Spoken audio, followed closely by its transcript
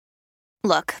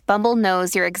Look, Bumble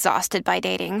knows you're exhausted by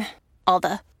dating. All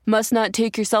the must not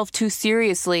take yourself too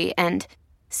seriously and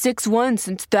 6'1"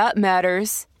 since that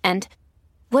matters. And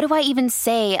what do I even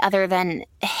say other than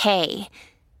hey?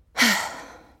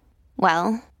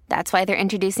 Well, that's why they're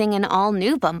introducing an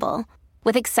all-new Bumble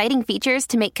with exciting features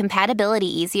to make compatibility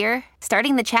easier,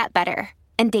 starting the chat better,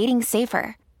 and dating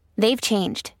safer. They've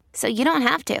changed, so you don't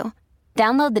have to.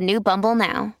 Download the new Bumble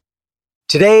now.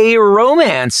 Today,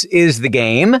 romance is the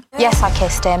game. Yes, I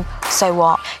kissed him. So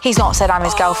what? He's not said I'm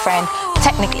his girlfriend.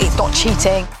 Technically, it's not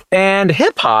cheating. And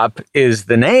hip-hop is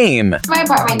the name. My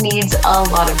apartment needs a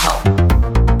lot of help.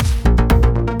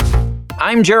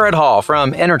 I'm Jared Hall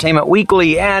from Entertainment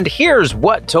Weekly, and here's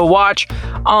what to watch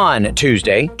on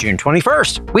Tuesday, June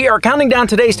 21st. We are counting down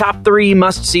today's top 3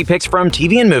 must-see picks from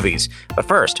TV and movies. But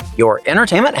first, your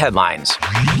entertainment headlines.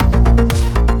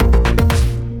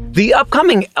 The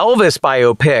upcoming Elvis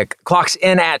biopic clocks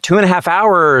in at 2.5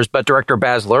 hours, but director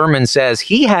Baz Luhrmann says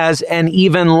he has an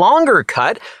even longer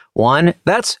cut, one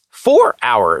that's 4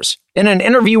 hours. In an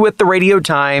interview with the Radio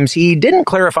Times, he didn't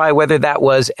clarify whether that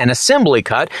was an assembly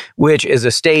cut, which is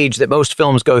a stage that most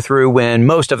films go through when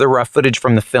most of the rough footage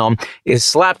from the film is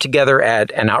slapped together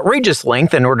at an outrageous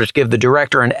length in order to give the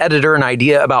director and editor an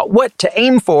idea about what to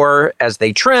aim for as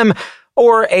they trim,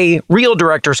 or a real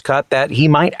director's cut that he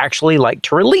might actually like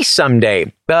to release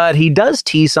someday. But he does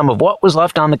tease some of what was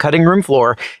left on the cutting room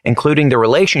floor, including the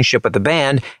relationship with the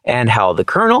band and how the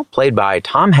Colonel, played by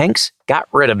Tom Hanks, got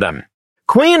rid of them.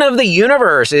 Queen of the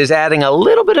Universe is adding a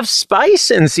little bit of spice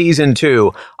in Season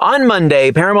 2. On Monday,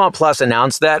 Paramount Plus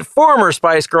announced that former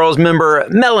Spice Girls member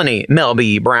Melanie Mel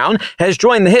B. Brown has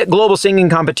joined the hit global singing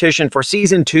competition for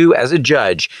Season 2 as a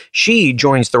judge. She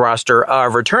joins the roster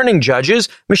of returning judges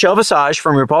Michelle Visage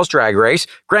from RuPaul's Drag Race,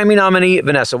 Grammy nominee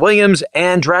Vanessa Williams,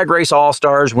 and Drag Race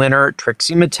All-Stars winner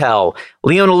Trixie Mattel.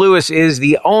 Leona Lewis is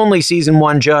the only Season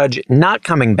 1 judge not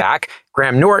coming back.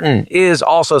 Graham Norton is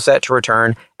also set to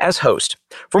return as host.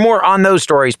 For more on those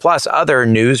stories, plus other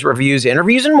news, reviews,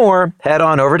 interviews, and more, head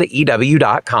on over to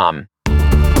EW.com.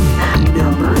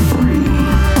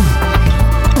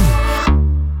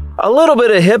 A little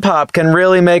bit of hip-hop can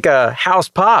really make a house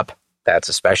pop. That's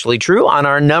especially true on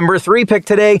our number 3 pick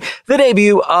today, the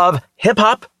debut of Hip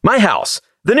Hop My House.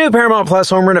 The new Paramount Plus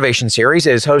home renovation series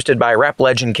is hosted by rap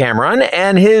legend Cameron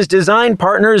and his design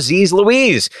partner Ziz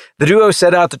Louise. The duo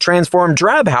set out to transform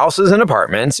drab houses and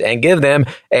apartments and give them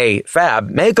a fab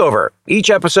makeover.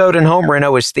 Each episode in home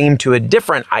reno is themed to a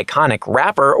different iconic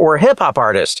rapper or hip-hop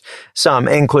artist. Some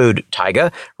include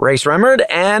Tyga, Race Remmerd,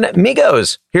 and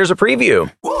Migos. Here's a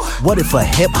preview. What if a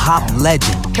hip-hop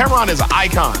legend? Cameron is an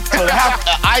icon. So to have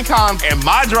an icon in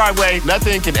my driveway,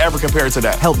 nothing can ever compare to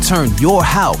that. Help turn your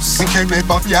house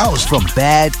from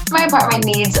bad My apartment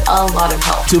needs a lot of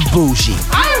help to bougie.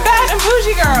 I am bad and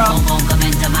bougie girl.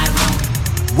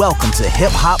 Welcome to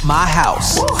Hip Hop My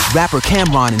House. Rapper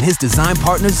Cameron and his design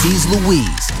partner Ziz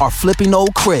Louise are flipping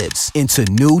old cribs into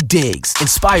new digs,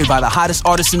 inspired by the hottest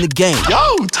artists in the game.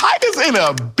 Yo, Tyga's in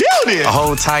a building. A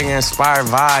whole Tyga-inspired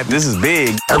vibe. This is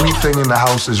big. Everything in the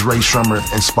house is Race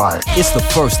Remmerd inspired. It's the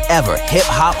first ever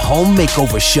hip-hop home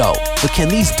makeover show. But can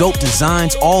these dope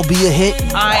designs all be a hit?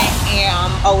 I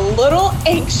am a little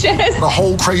anxious. The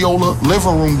whole Crayola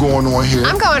living room going on here.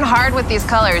 I'm going hard with these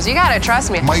colors. You gotta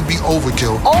trust me. Might be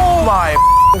overkill. Oh my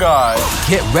God.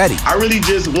 Get ready. I really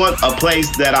just want a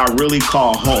place that I really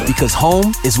call home. Because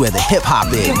home is where the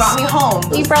hip-hop is. You brought me home.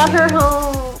 We brought her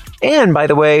home. And by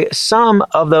the way, some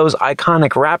of those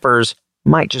iconic rappers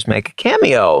might just make a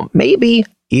cameo, maybe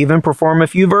even perform a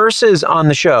few verses on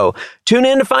the show. Tune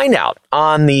in to find out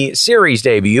on the series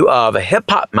debut of Hip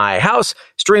Hop My House,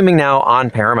 streaming now on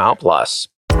Paramount Plus.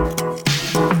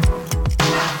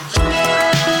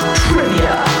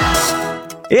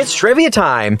 It's trivia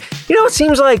time. You know, it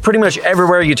seems like pretty much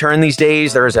everywhere you turn these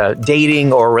days, there's a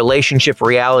dating or relationship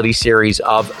reality series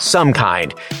of some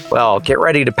kind. Well, get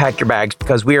ready to pack your bags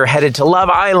because we are headed to Love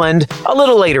Island a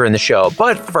little later in the show.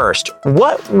 But first,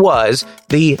 what was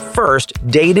the first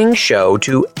dating show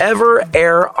to ever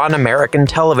air on American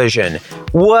television?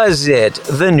 Was it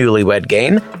The Newlywed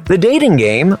Game, The Dating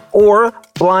Game, or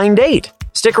Blind Date?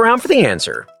 Stick around for the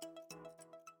answer.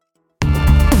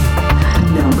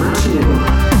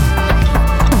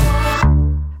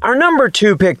 Our number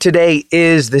 2 pick today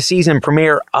is the season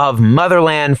premiere of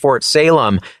Motherland Fort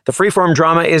Salem. The freeform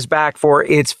drama is back for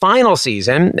its final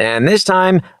season, and this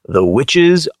time, the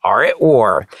witches are at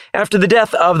war. After the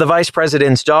death of the vice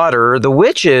president's daughter, the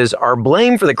witches are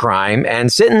blamed for the crime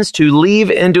and sentenced to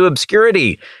leave into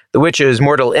obscurity. The witches'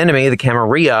 mortal enemy, the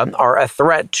Camarilla, are a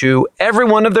threat to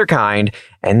everyone of their kind,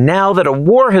 And now that a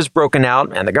war has broken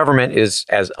out and the government is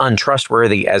as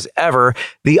untrustworthy as ever,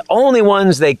 the only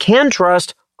ones they can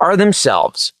trust are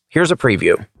themselves. Here's a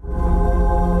preview.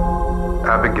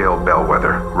 Abigail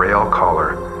Bellwether, Rael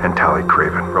Collar, and Tally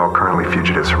Craven are all currently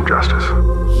fugitives from justice.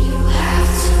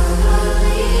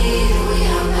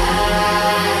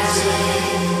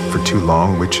 For too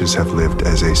long, witches have lived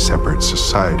as a separate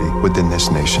society within this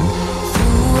nation.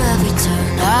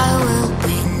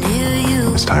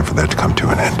 It's time for that to come to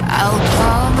an end.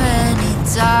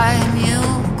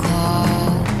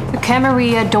 The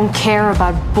Camarilla don't care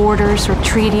about borders or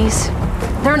treaties.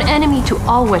 They're an enemy to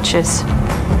all witches.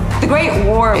 The Great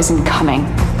War isn't coming.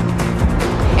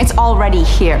 It's already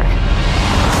here.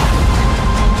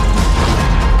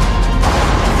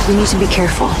 We need to be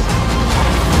careful.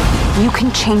 You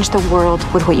can change the world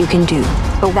with what you can do,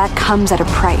 but that comes at a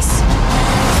price.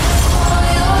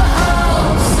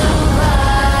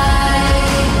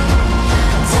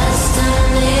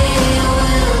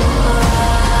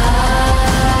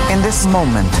 In this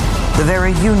moment, the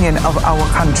very union of our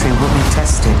country will be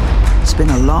tested. It's been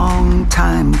a long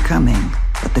time coming,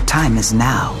 but the time is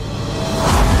now.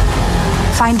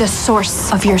 Find the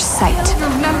source of your sight.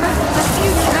 Remember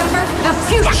the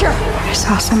future. I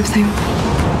saw something.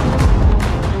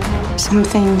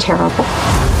 Something terrible.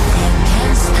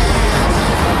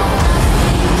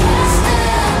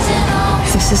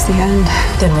 If this is the end,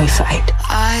 then we fight.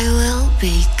 I will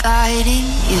be guiding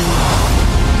you.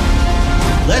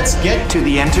 Let's get to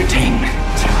the entertainment.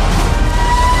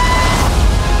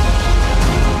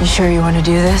 You sure you want to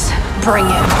do this? Bring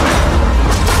it.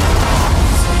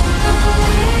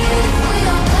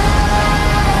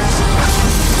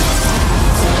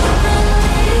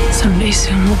 Someday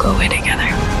soon we'll go away together.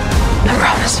 I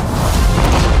promise.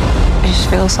 It just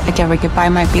feels like every goodbye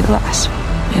might be the last.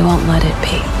 We won't let it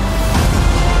be.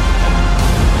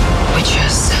 We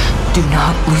just do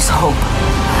not lose hope.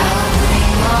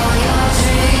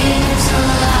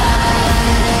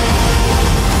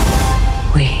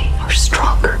 We are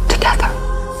stronger together.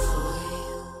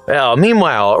 Well,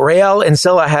 meanwhile, Rael and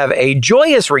Scylla have a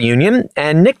joyous reunion,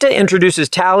 and Nicta introduces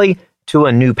Tally to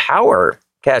a new power.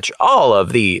 Catch all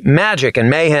of the magic and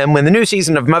mayhem when the new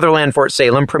season of Motherland Fort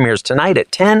Salem premieres tonight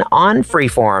at 10 on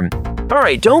Freeform. All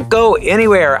right, don't go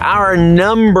anywhere. Our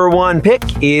number one pick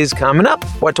is coming up.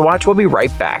 What to watch, we'll be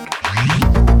right back.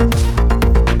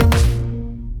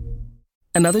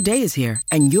 Another day is here,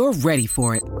 and you're ready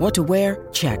for it. What to wear?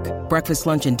 Check. Breakfast,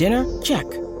 lunch, and dinner? Check.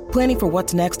 Planning for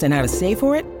what's next and how to save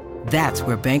for it? That's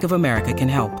where Bank of America can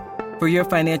help. For your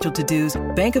financial to-dos,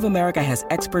 Bank of America has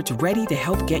experts ready to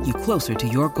help get you closer to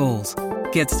your goals.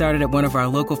 Get started at one of our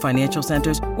local financial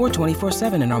centers or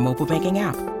 24/7 in our mobile banking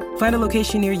app. Find a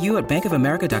location near you at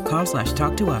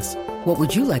bankofamerica.com/talktous. What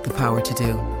would you like the power to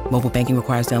do? Mobile banking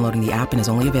requires downloading the app and is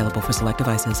only available for select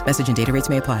devices. Message and data rates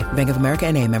may apply. Bank of America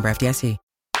NA, member FDIC.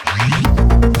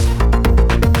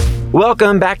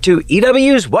 Welcome back to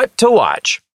EW's What to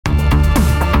Watch.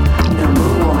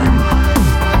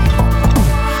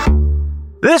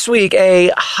 This week,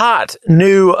 a hot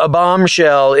new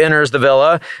bombshell enters the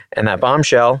villa, and that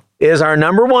bombshell is our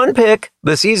number one pick,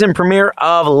 the season premiere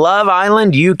of Love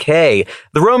Island UK.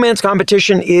 The romance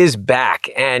competition is back,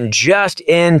 and just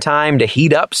in time to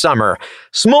heat up summer.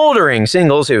 Smoldering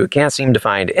singles who can't seem to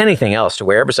find anything else to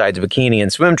wear besides a bikini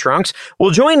and swim trunks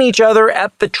will join each other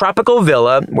at the tropical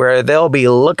villa, where they'll be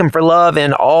looking for love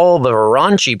in all the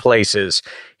raunchy places.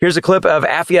 Here's a clip of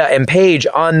Afia and Paige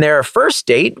on their first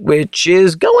date, which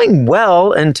is going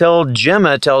well until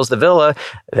Gemma tells the villa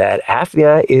that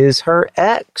Afia is her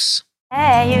ex.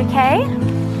 Hey, you okay?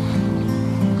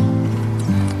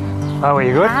 Oh, are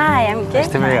you good? Hi, I'm good. Nice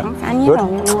to meet you. And you? Good?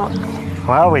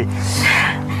 How are we?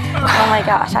 Oh my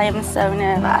gosh, I am so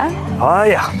nervous. Oh,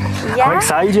 yeah. Yeah? I'm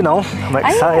excited, you know. I'm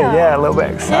excited, yeah, a little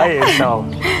bit excited, so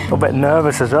a little bit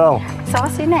nervous as well. So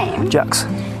what's your name? Jax.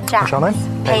 Jax. What's your name?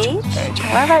 Paige.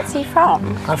 Whereabouts are you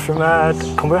from? I'm from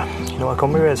Cumbria. You know where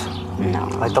Cumbria is? No.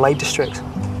 Like the Lake District?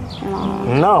 No.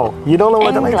 No? You don't know where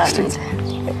England. the Lake District is?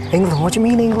 England? What do you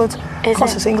mean England? Of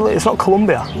course it's England. It's not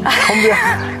Colombia. Cumbria.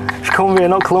 It's Cumbria,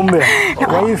 not Colombia. No.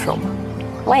 Where are you from?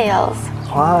 Wales.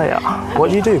 Oh, yeah. What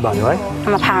do you do, by the way?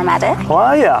 I'm a paramedic.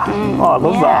 Oh, yeah. Oh, I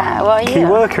love that. What are Key you?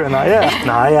 worker and that, yeah.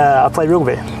 No, I play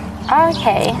rugby.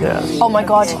 Okay. Yeah. Oh my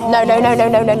god. No.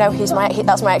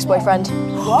 That's my ex-boyfriend.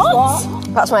 What?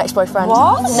 That's my ex-boyfriend.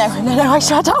 What? No, I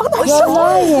swear down. You're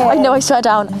lying. I know, I swear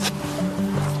down.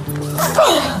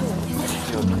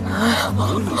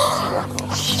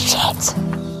 Shit.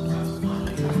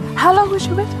 How long was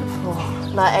you with him for?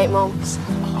 Like 8 months.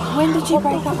 When did you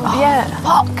break up? Yeah.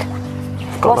 Fuck.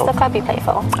 What's the club you play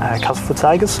for? Castleford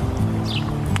Tigers.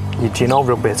 Do you know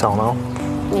rugby at all now?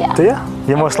 Yeah. Do you?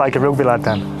 You're most like a rugby lad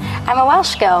then. I'm a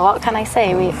Welsh girl, what can I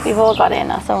say? We've all got it in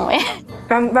us, haven't we?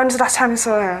 When was the last time you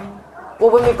saw him?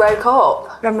 Well, when we broke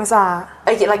up. When was that?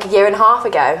 Like a year and a half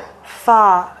ago.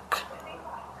 Fuck.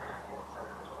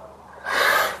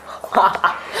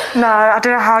 No, I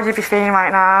don't know how you'd be feeling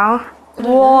right now.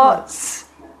 What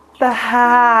the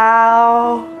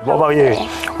hell? What about you?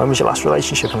 When was your last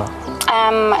relationship and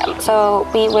that? So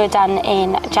we were done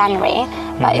in January,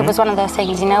 but it was one of those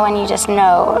things, you know, when you just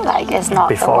know, like, it's not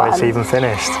before the one. It's even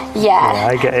finished. Yeah.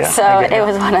 I get it. So it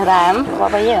was one of them.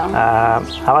 What about you?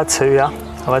 I've had two, yeah.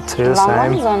 I've had two the Long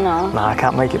same. ones or no? Nah, I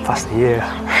can't make it past a year.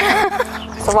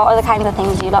 So what are the kinds of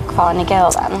things you look for in a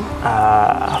girl then?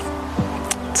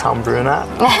 Tom brunette,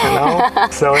 you know.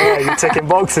 So yeah, you're ticking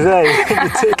boxes, eh? You're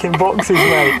ticking boxes,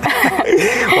 mate.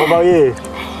 What about you?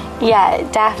 Yeah,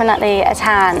 definitely a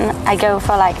tan. I go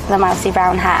for like the mousy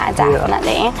brown hair,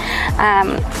 definitely.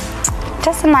 Yeah.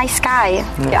 Just a nice guy.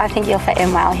 Yeah. I think you'll fit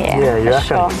in well here. Yeah, you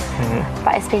reckon? Sure.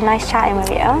 But it's been nice chatting with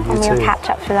you, and we'll catch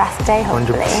up for the rest of the day,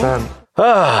 hopefully.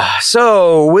 100%.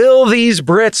 So, will these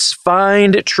Brits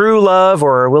find true love,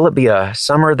 or will it be a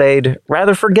summer they'd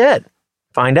rather forget?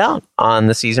 Find out on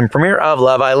the season premiere of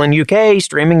Love Island UK,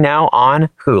 streaming now on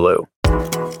Hulu.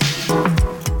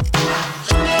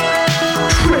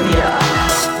 Trivia.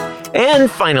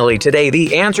 And finally today,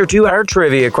 the answer to our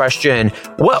trivia question.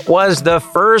 What was the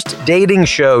first dating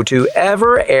show to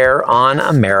ever air on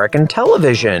American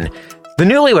television? The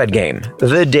Newlywed Game,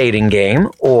 The Dating Game,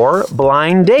 or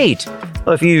Blind Date?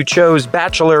 Well, if you chose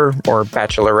Bachelor or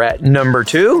Bachelorette number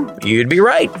 2, you'd be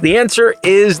right. The answer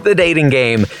is The Dating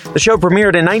Game. The show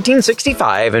premiered in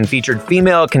 1965 and featured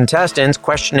female contestants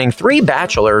questioning 3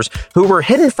 bachelors who were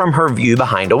hidden from her view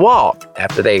behind a wall.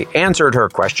 After they answered her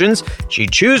questions,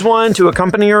 she'd choose one to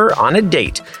accompany her on a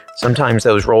date. Sometimes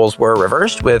those roles were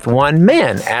reversed, with one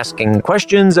man asking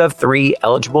questions of 3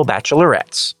 eligible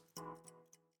bachelorettes.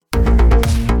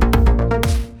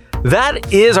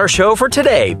 That is our show for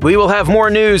today. We will have more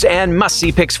news and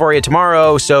must-see picks for you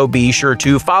tomorrow, so be sure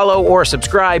to follow or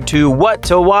subscribe to What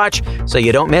to Watch so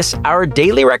you don't miss our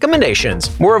daily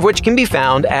recommendations, more of which can be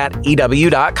found at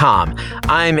EW.com.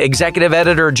 I'm Executive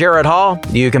Editor Jared Hall.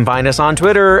 You can find us on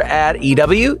Twitter at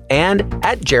EW and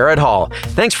at Jared Hall.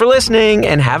 Thanks for listening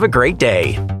and have a great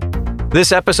day.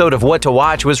 This episode of What to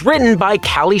Watch was written by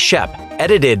Callie Shep,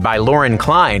 edited by Lauren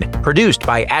Klein, produced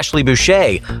by Ashley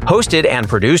Boucher, hosted and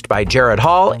produced by Jared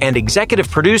Hall, and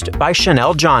executive produced by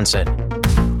Chanel Johnson.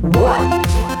 What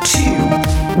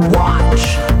to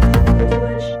Watch.